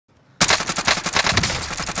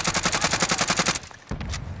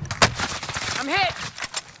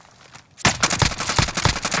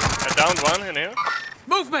Down one in here.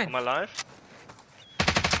 Movement! On my life.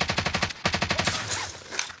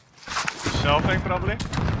 Selfing probably.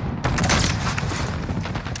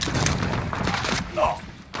 Oh.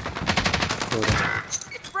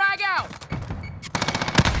 Frag out!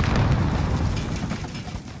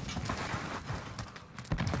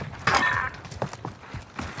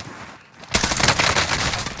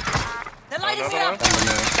 The light is here!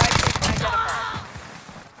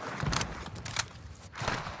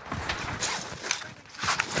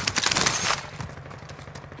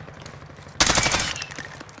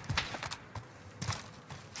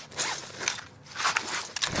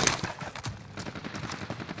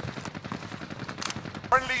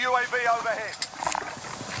 Friendly UAV overhead.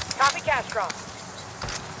 Copy Castron.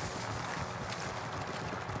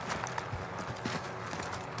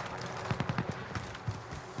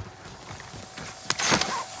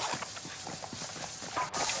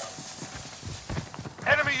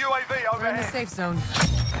 Enemy UAV We're in the overhead. safe zone.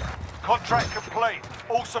 Contract complete.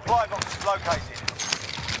 All supply boxes located.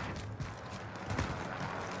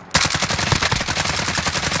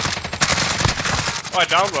 Oh, I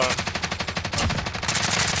downed one.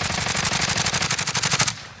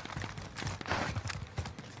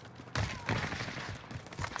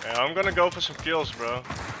 Yeah, I'm gonna go for some kills, bro.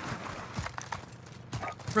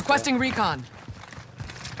 Requesting recon.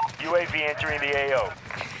 UAV entering the AO.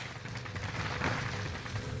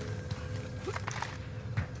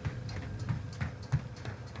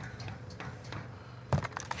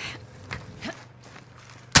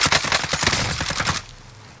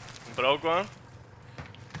 Broke one.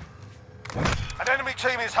 An enemy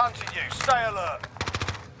team is hunting you. Stay alert.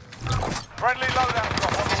 Friendly loadout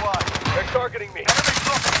drop on the way. They're targeting me. Enemy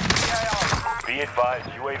dropping into the AO. Be advised,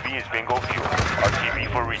 UAV is bingo fuel. RTB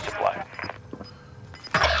for resupply.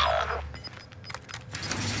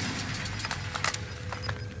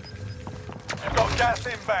 You've got gas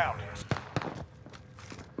inbound.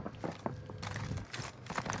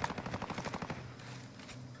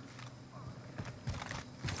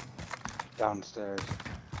 Downstairs.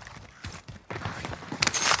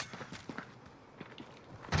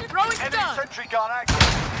 Throwing Enemy stun! sentry gun active.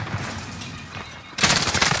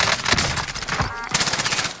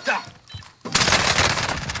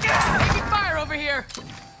 Taking fire over here!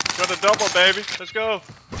 Got a double, baby. Let's go.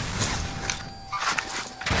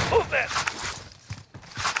 Move that.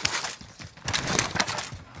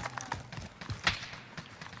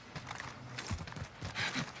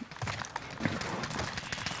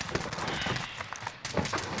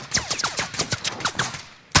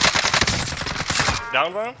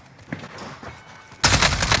 Down one.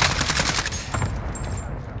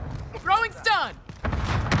 Throwing stun!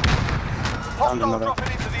 Hostile another.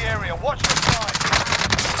 dropping into the area. Watch the side.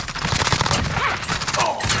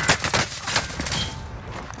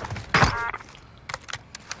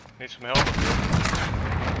 Need some help.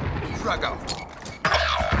 Drag out.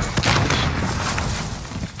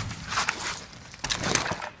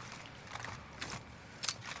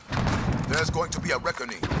 There's going to be a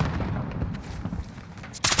reckoning.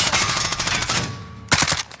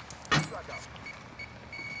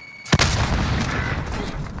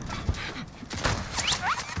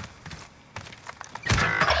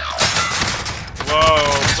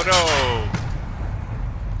 Whoa, bro.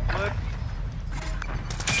 What?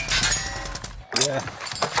 Yeah.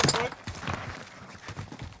 What?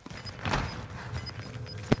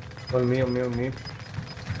 On me.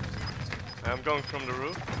 I'm going from the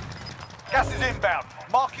roof. Gas is inbound.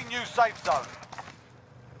 Marking new safe zone.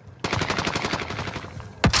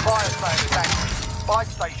 Fire sale active. Buy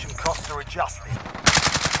station costs are adjusted.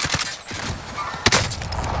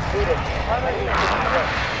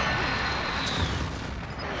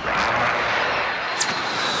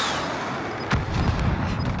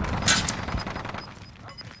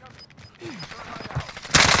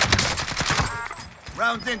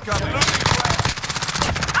 Rounds incoming.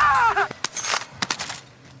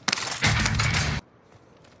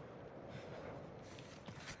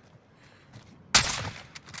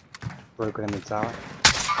 Broken in the tower.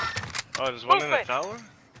 Oh, there's one in the tower?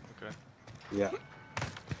 Okay. Yeah.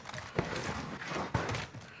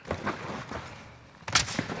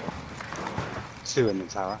 Two in the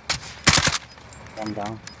tower. One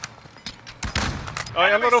down. Oh,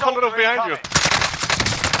 yeah, on the roof behind you.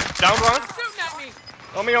 Down one. Shooting at me!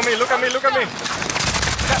 On me, look at me.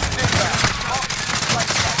 Gas is inbound. Marking new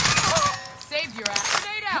safe zone. Saved your ass.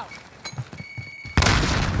 Grenade out!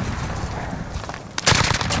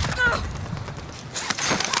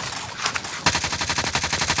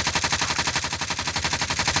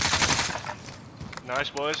 Nice,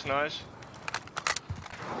 boys, nice.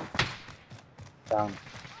 Down.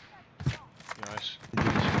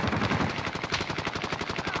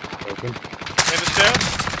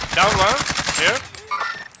 Down one. Here.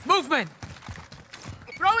 Movement.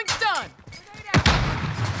 Throwing stun.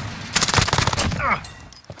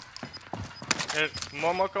 Here's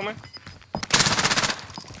more coming.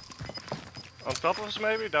 On top of us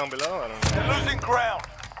maybe? Down below? I don't know. They're losing ground.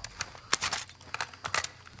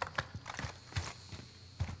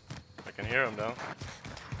 I can hear him though.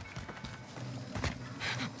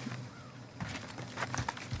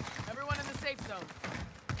 Everyone in the safe zone.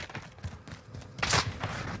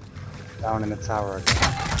 Down in the tower again.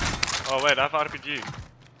 Oh wait, I have RPG.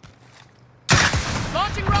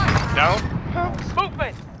 Launching rocket. Down.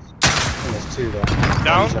 Movement. I think there's two there.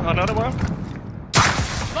 Down. One's Another one.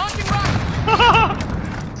 Launching rocket.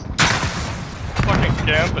 Fucking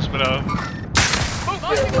campus, bro.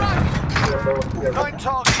 Launching rocket. 9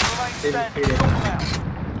 targets remain standing. Sort them out.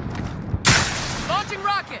 Launching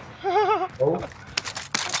rocket.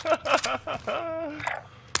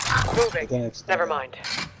 Moving. Again, it's Never mind.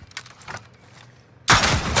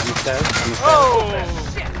 On the stairs. On the stairs.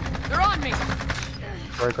 Oh! Shit. They're on me.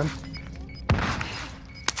 Broken.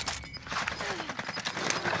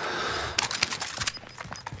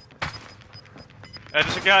 Hey,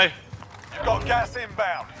 there's a guy. You've got gas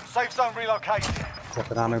inbound. Safe zone relocated. Drop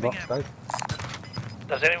an ammo box, though.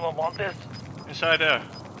 Does anyone want this? Inside there.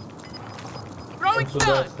 Throwing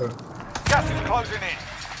stun. Gas is closing in.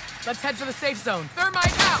 Let's head for the safe zone.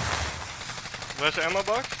 Thermite out. Where's the ammo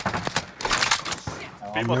box?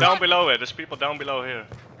 Oh, People I'm down below it. There's people down below here.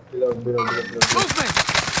 Movement.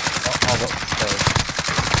 I'll watch the stairs.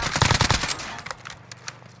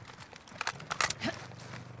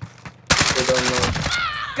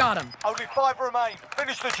 Got him. Only 5 remain.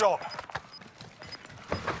 Finish the job.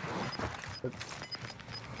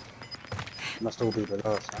 Must all be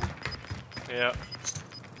below us now. Yeah.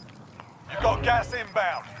 You've got gas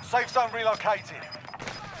inbound. Safe zone relocated.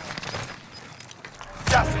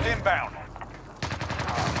 Gas is inbound.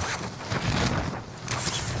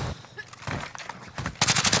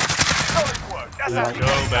 Solid work. That's how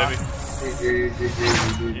Go, baby.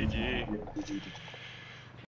 GG. GG.